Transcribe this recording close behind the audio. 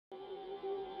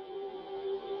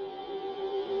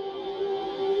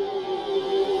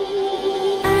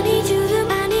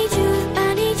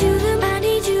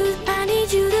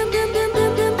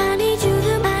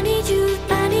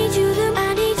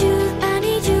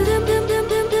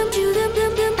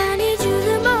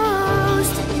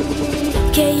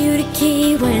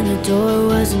when the door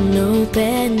wasn't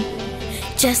open.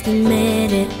 Just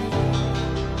admit it.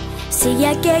 See,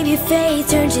 I gave you faith,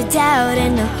 turned you doubt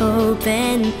into hope,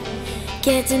 and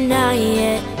can't deny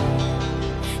it.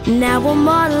 Now I'm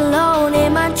all alone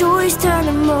and my joys turn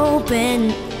them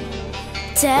open.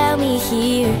 Tell me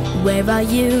here, where are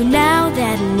you now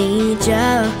that I need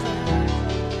you?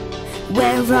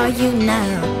 Where are you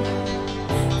now?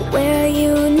 Where are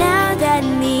you now that I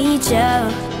need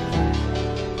you?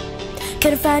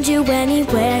 Couldn't find you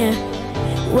anywhere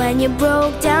when you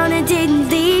broke down and didn't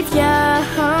leave you.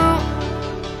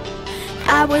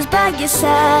 I was by your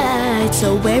side,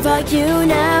 so where are you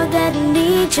now that I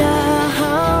need you?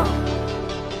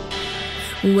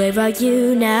 Where are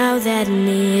you now that I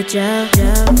need you?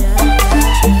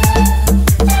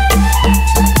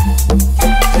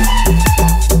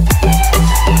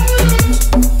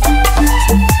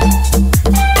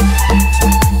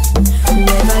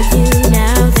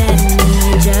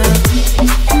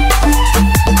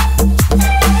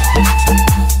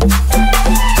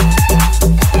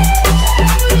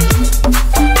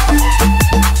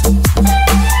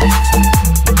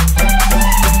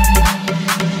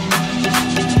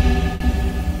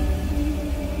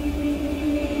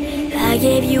 I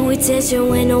gave you attention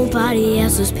when nobody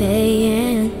else was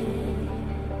paying.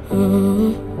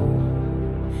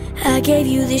 I gave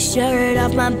you this shirt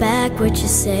off my back, what you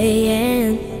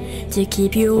saying, to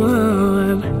keep you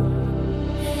warm.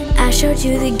 I showed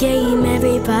you the game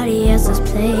everybody else was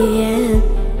playing,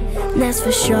 that's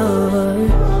for sure.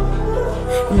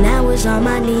 And I was on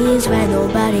my knees where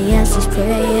nobody else was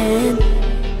praying.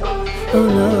 Oh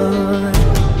Lord.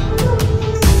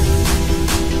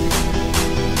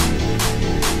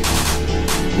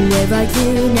 Where are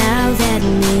you now that I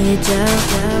need you?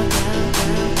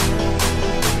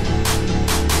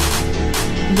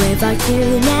 Where are you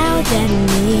now that I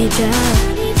need you?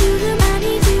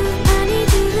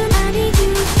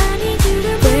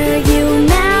 Where are you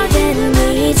now that I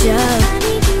need you?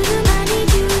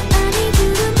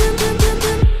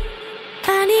 I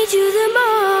need you the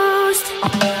most.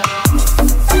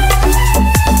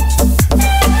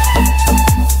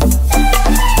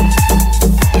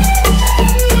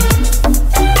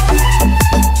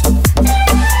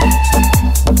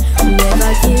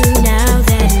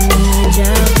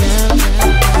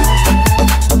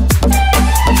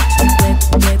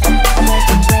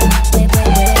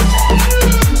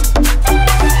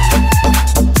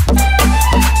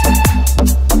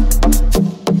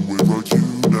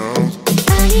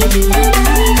 I need you.